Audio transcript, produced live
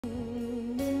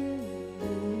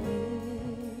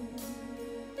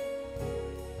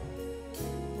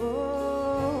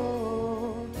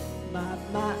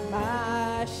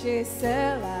et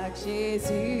sœurs avec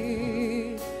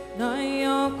Jésus, dans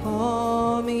une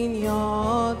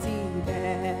communion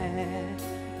divine.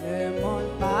 Le monde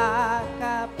pas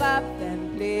capable d'un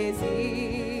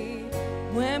plaisir,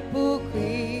 moins pour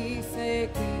Christ c'est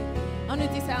qui. On nous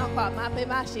dit ça encore, Mape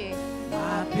Mache.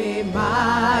 Mape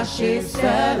Mache,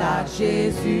 seul avec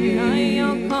Jésus,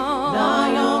 dans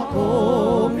une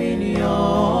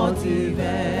communion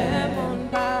divine.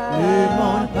 Le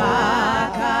monde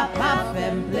pas capable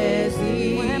faire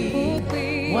plaisir,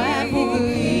 moins pour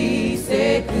Christ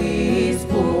c'est Christ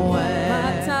pour moi.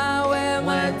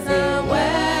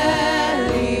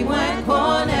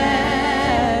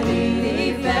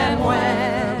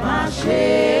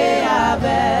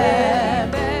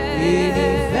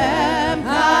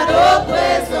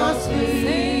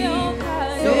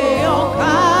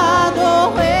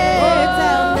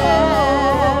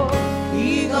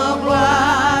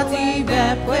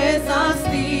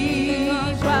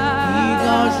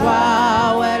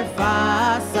 Joie où elle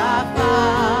face à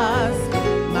face,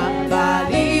 m'a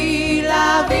bali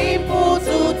la vie pour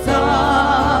tout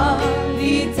temps,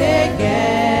 l'ité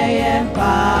gagne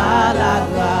par la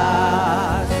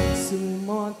grâce. Sous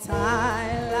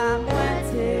montagne la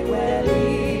moitié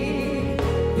ouélie,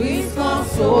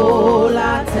 puisqu'on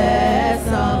la terre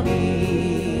sans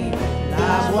vie,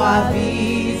 la joie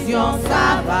vision ça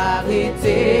va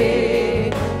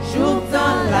arrêter, joue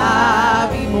dans la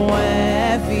vie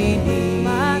moins fini.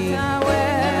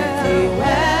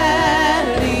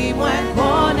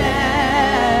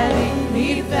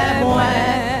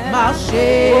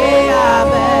 Marcher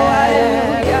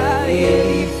avec,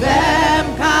 et il fait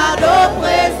cadeau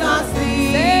présence,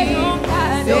 c'est un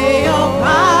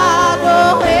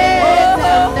cadeau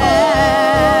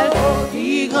éternel,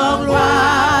 qui grand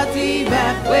gloire,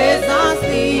 divine présence,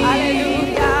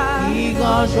 qui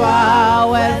grand joie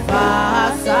où elle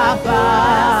face à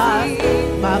face,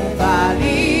 m'a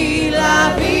bali la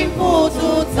vie pour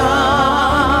tout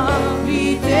temps, lui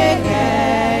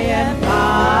dégaine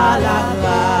par la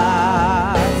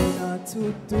grâce. Dans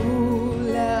toute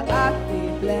douleur à tes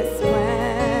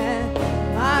blessures,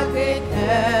 malgré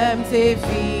tes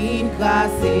filles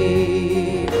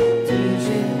cassées,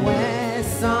 toujours moins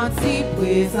senti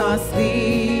présence,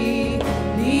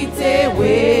 lui t'es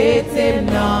ouais, t'es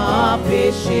non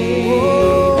péché,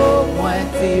 moi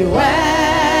t'es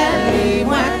ouais,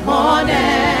 moi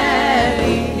connais,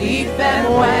 lui fait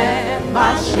moi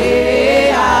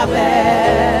marcher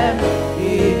avec,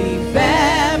 et lui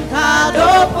fait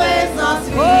cadeau présence,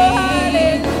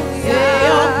 c'est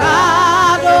un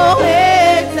cadeau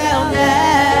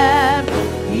éternel,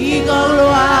 qui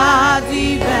gloire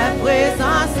divine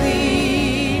présence,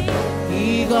 qui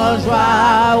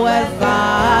joie où elle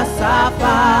face à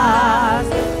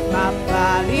face, m'a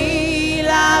bali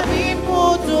la vie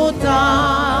pour tout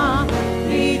temps,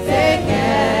 lui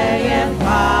dégaine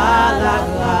par la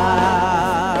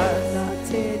grâce. Dans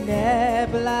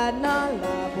ténèbres là, dans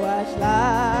la boîte là,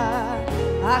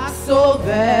 à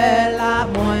sauver la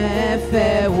moins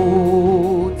fait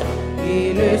route,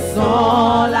 et le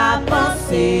son, la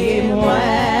pensée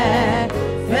moins,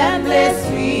 fais-me les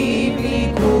suivre,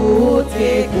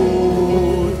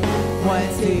 écoute, moi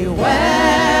c'est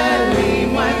ouais,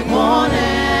 moi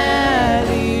connais,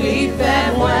 lui fait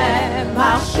moi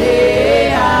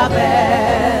marcher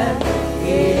avec,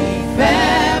 et lui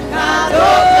fait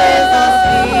cadeau présence,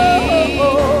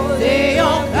 c'est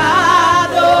un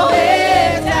cadeau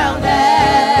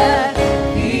éternel,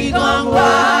 qui grand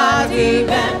gloire,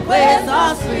 divine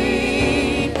présence,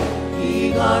 qui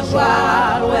grand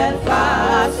joie où elle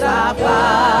face à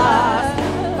face.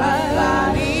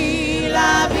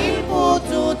 La vie pour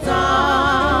tout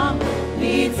temps,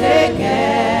 lui t'es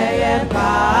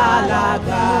par la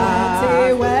grâce.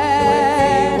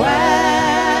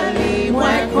 Lui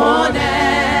moins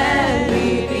connaît,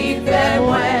 lui fait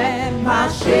moins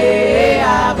marcher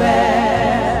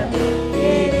avec,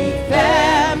 et lui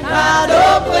fait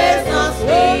cadeau présence,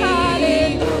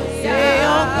 c'est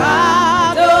un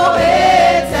cadeau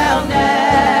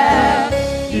éternel,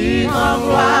 qui en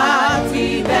gloire,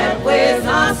 divine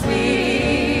présence,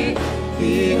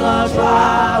 qui en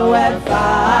joie où elle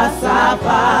face à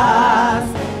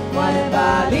face, moi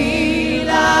bali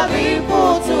la vie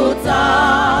pour tout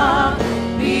temps,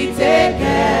 lui t'es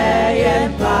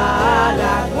par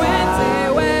la grâce.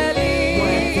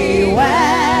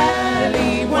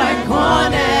 Moi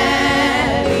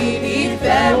connais, lui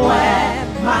fait moi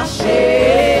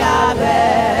marcher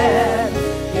avec,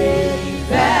 et lui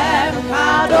fait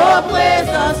cadeau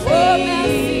présence,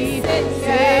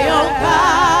 c'est un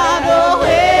cadeau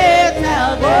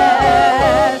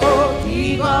éternel, qui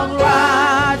en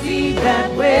gloire, divine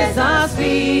présence,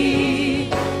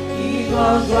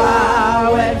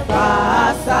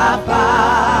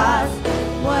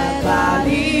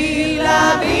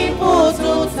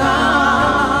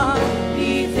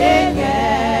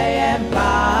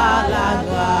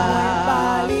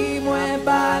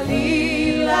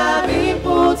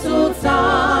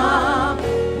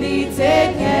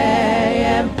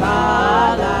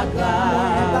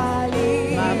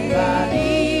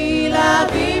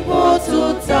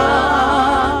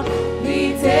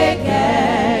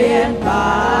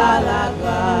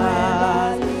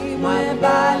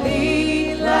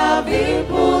 Ali, la vie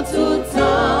pour tout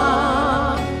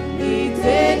temps, il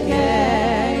te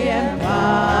gagne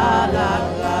par la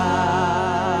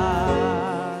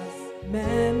grâce.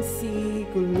 Même si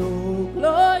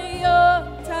glorieux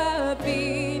ta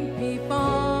vie vivant,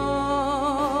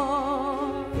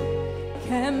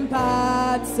 qu'aime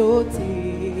pas de sauter,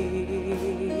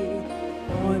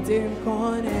 on dit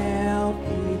qu'on est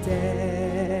fidèle.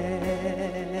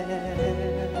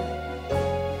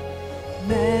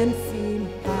 Même si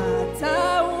pas ta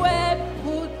web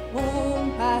pour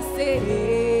passer,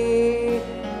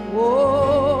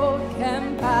 oh,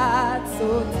 qu'aime pas de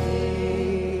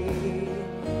sauter,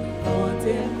 on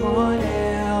dit qu'on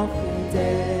est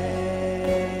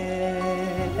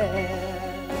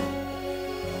fidèle.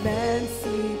 Même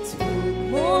si tout le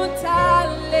monde t'a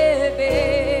levé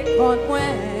contre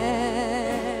moi,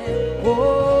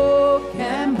 oh,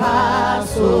 qu'aime pas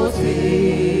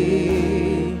sauter,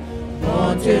 mon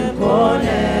Dieu qu'on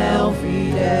est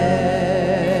fidèle.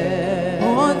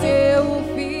 Mon Dieu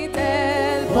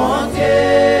fidèle, Mon Dieu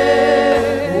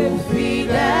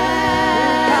fidèle,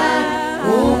 ou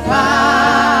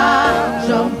pas,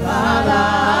 j'en parle.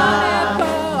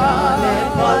 Dans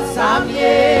n'importe sa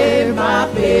mienne,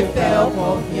 Mape faire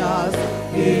confiance,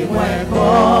 et moi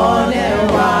qu'on est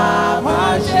roi,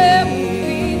 Mache.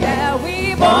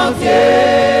 Mon Dieu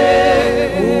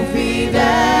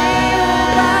fidèle,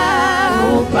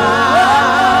 ou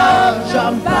pas,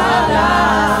 j'en parle.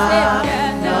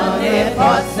 Dans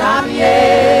n'importe sa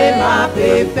mienne, Mape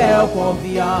faire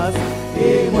confiance,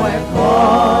 et moi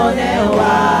qu'on est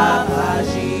roi,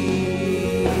 Mache.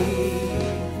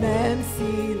 même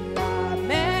si la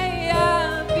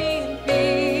meilleure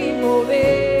vie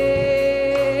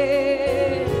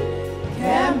mauvaise,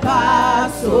 Qu'aime pas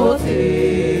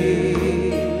sauter,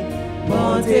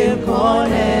 mon Dieu qu'on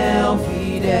est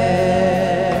fidèle.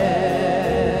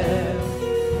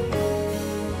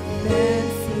 même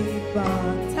si pas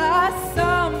ta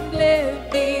semble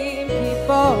vie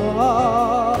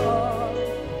fort,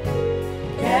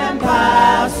 Qu'aime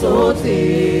pas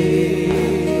sauter,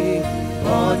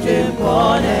 mon Dieu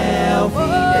qu'on est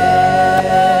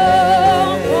fidèle.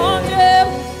 mon Dieu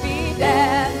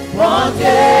fidèle, Mon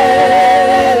Dieu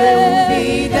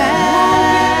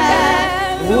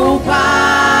fidèle, ou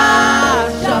pas,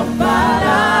 j'en parle.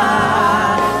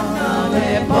 Dans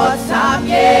n'importe sa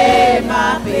mienne,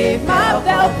 Mape faire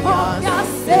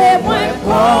confiance, c'est moi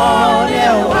qu'on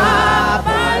est roi,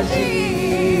 Mache.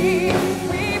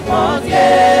 Mon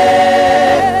Dieu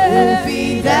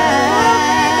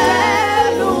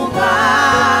fidèle, ou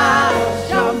pas,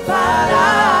 j'en parle.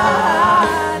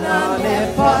 Dans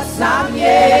n'importe sa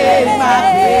mienne,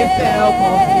 Mape faire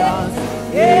confiance,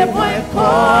 et moi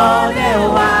qu'on est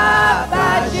roi,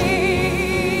 Mache.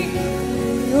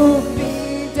 nous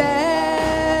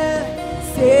fidèles,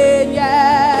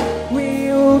 Seigneur, oui,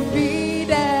 nous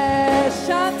fidèles,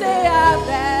 chantez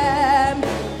avec,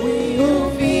 oui, nous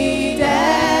Fidèle,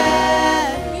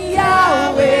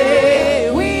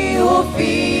 Yahweh, oui, ou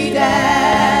fidèle,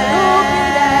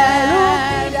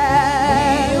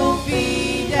 ou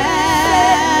fidèle,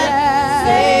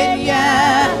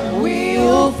 Seigneur, oui,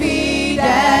 ou fidèle,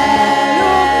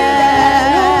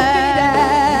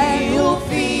 oui, ou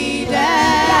fidèle,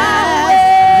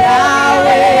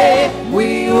 Yahweh,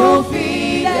 oui, ou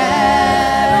fidèle,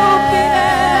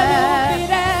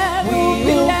 oui,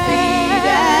 ou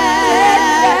fidèle,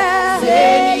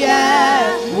 Seigneur,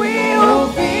 oui, ou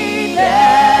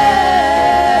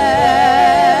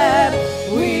fidèle,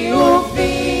 oui, ou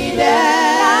fidèle,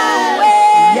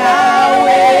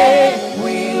 Yahweh,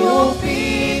 oui, ou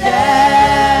fidèle,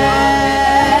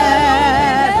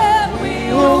 oui,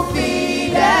 ou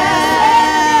fidèle,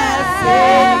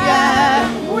 Seigneur,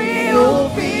 oui, ou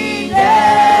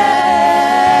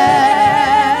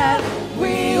fidèle,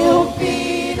 oui, ou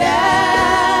fidèle,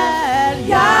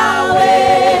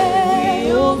 Yahweh,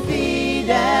 oui, ou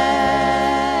fidèle.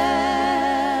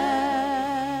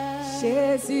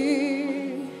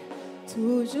 Jésus,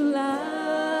 toujours là,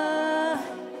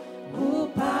 Ou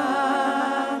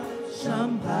pas, j'en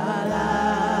parle.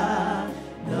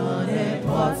 Dans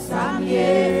n'importe sa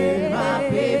mienne,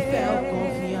 Mape faire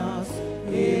confiance,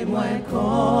 et moi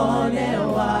qu'on est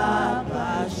roi,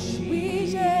 Mache. oui,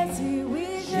 Jésus,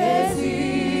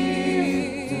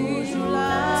 Jésus, toujours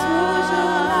là,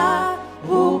 toujours là,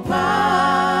 ou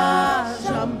pas,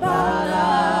 j'en parle.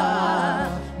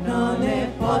 Dans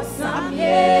n'importe sa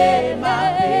mienne,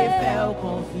 Mape faire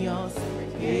confiance,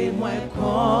 et moi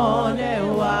qu'on est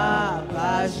roi,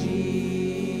 Mache.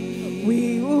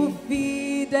 oui, ou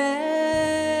fidèle,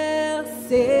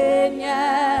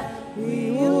 Seigneur,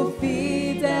 oui, ou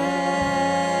fidèle.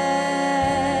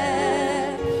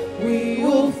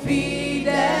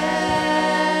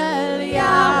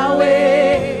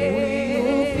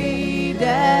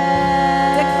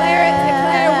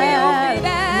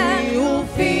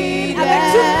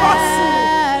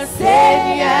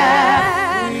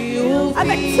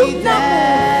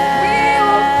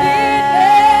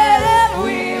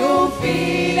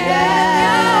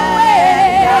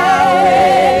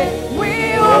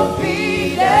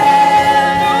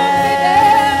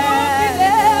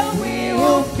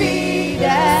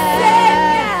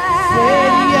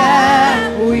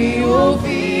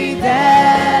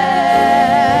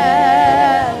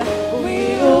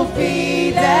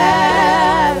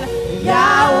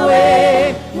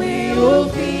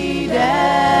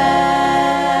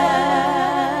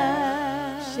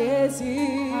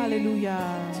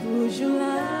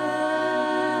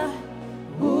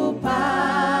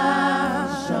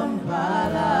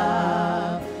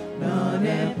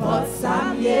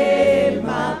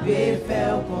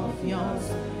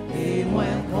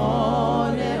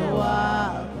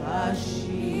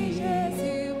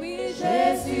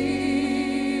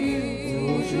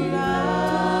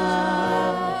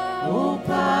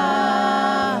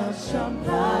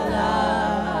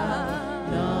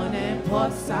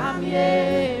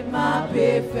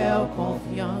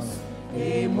 Confiance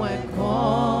et moi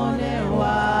connais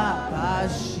wa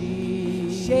pachi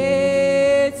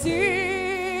Jésus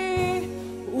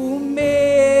ou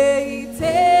méritez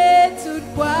toute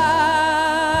gloire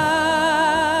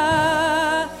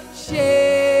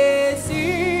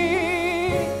Jésus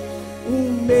ou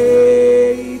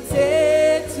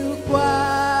méritez toute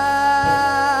gloire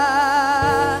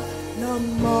non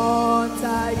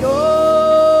montagne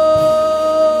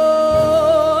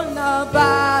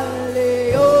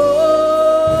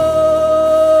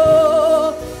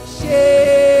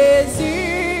Jésus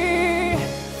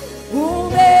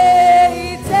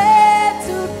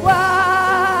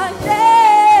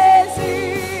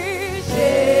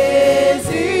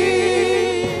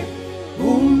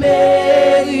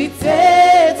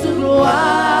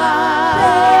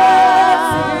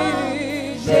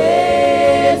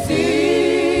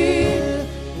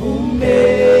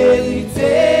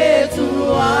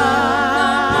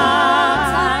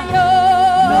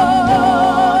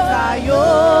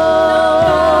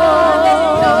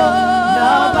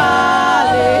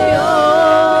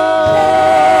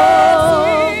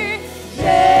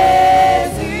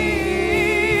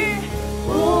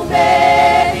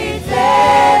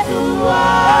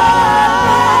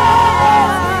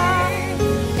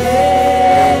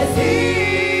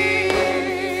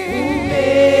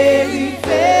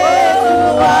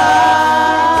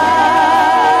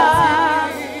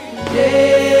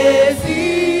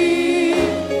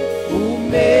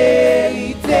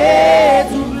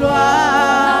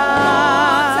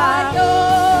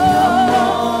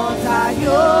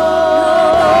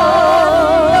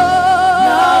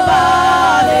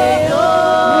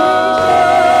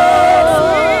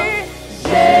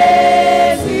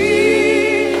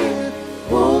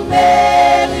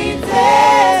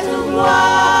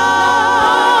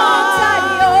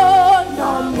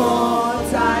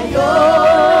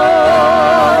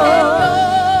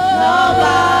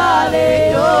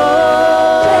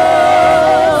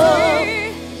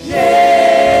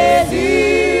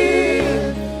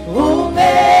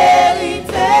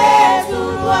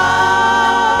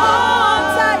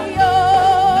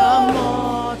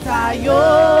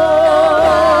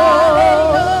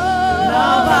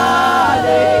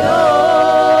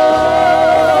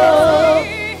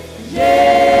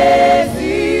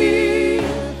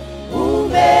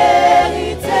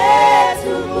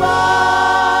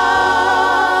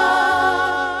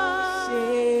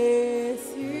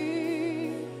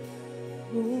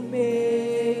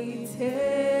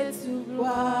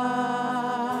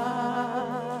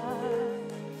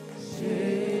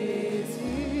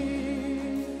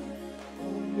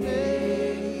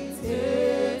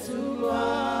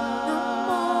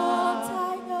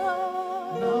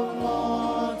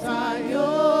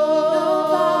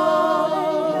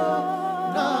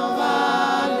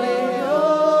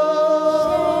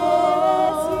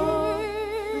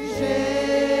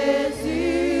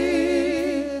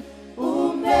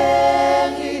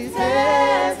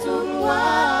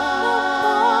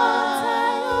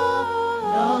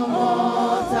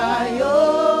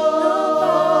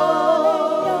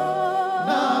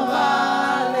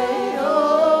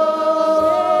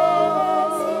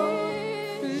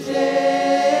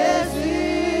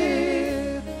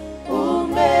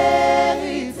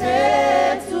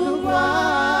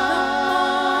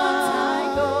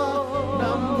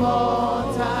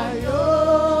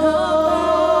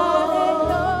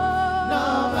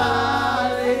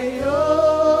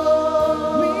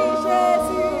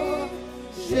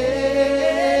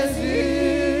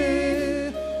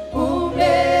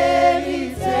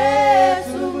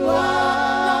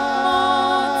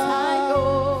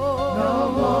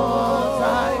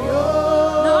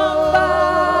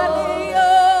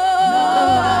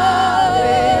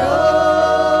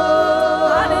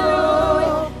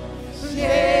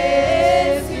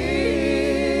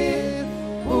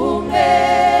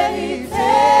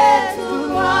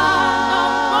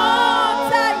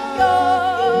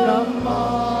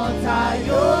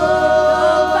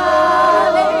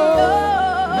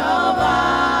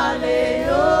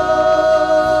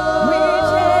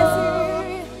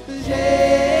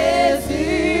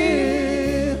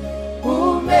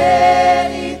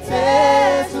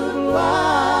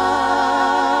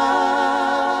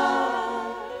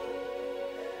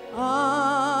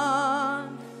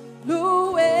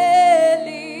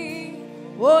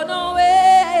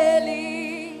honoré-li,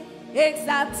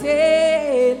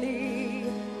 exalté-li,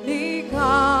 li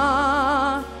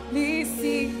grand, li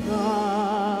si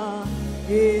grand,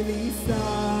 et li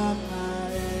sans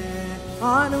pareil.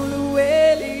 En nous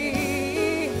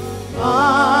louer-li,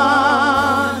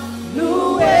 en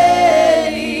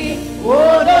louer-li,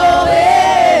 honoré-li,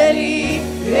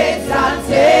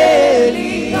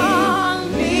 exalté-li,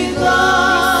 li grand,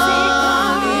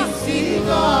 li si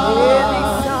grand,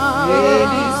 et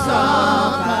li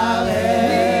sans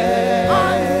pareil.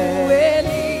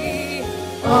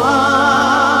 En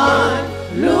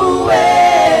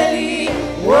louer-li,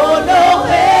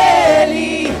 honoré-li,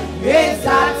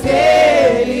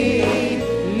 exalté-li,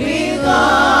 li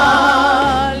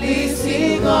grand, li si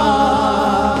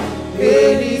grand,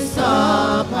 et li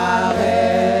sans pareil.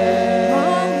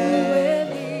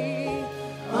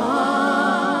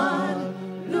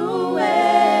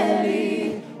 Loué-li,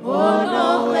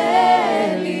 honoré-li,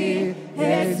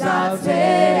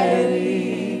 exalté-li,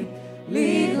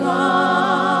 li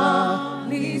grand,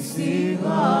 li si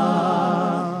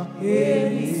grand, et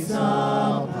li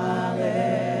sans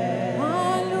pareil.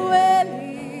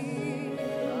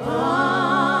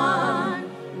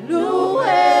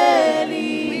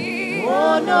 Loué-li,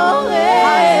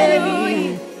 honoré-li,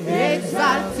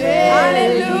 exalté-li,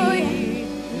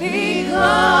 li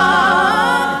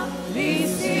grand, li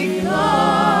si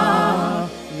grand,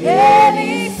 et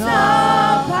li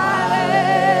sans pareil.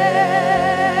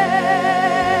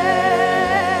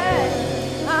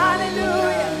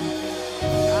 Alléluia.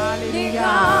 Li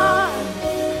grand,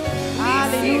 li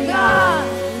si grand,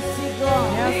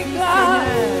 li grand.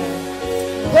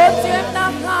 Oh Dieu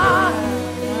notre grand,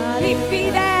 li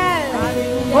fidèle.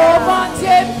 Oh mon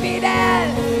Dieu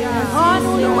fidèle. En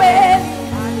nous louer,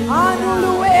 en nous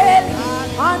louer,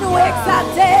 en nous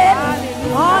exalter,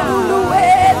 en nous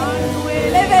louer.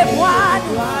 Levez-moi,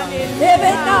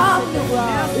 levez-nous,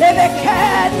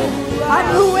 levez-cœur, en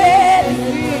louer,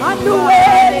 en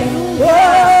louer. Oh,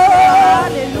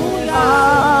 alléluia.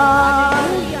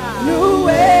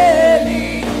 Louez-lui,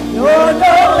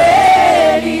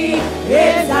 honorez-lui,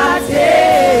 exaltez-lui,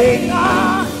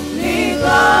 li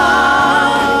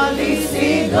grand, li si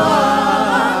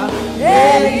grand,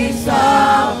 et li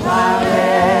sans pareil.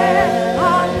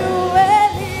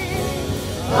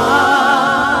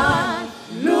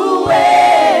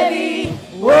 Louez-lui,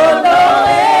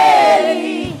 honorez-lui,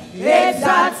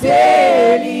 exaltez-lui,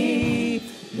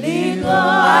 li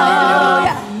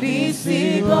grand, li si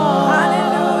grand,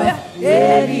 alléluia,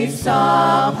 et li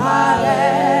sans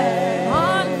pareil.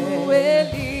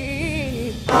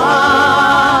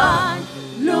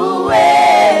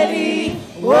 Louez-lui,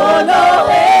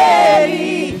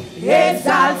 honorez-lui,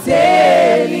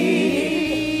 exaltez-lui,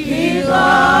 li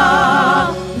grand,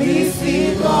 li si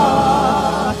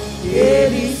grand, et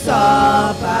li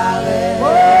sans pareil.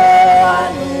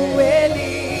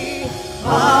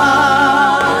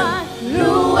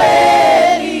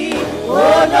 Louez-lui,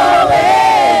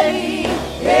 honorez-lui,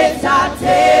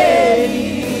 exaltez-lui,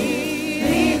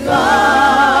 li grand,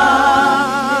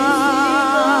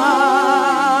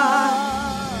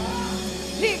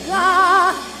 li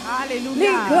grand,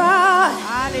 li grand,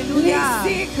 li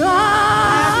si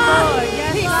grand,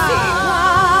 li si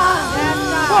grand,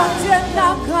 mon Dieu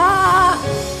grand,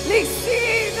 li si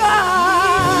grand.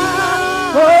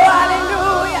 Oh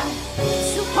alléluia,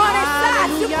 tu connais ça,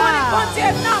 tu connais mon Dieu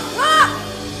grand.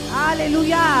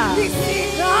 Alléluia, li si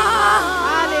grand,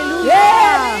 alléluia,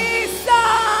 li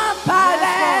sans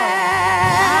pareil.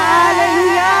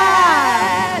 Alléluia,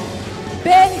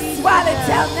 béni soit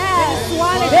l'Éternel,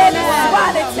 béni soit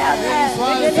l'Éternel, béni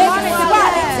soit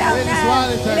l'Éternel, béni soit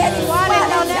l'Éternel,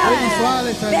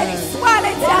 béni soit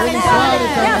l'Éternel.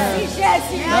 Merci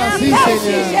Jésus, merci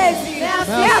Jésus,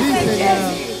 merci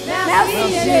Jésus, merci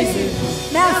Jésus,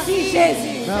 merci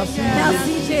Jésus,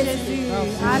 merci Jésus.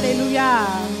 Alléluia.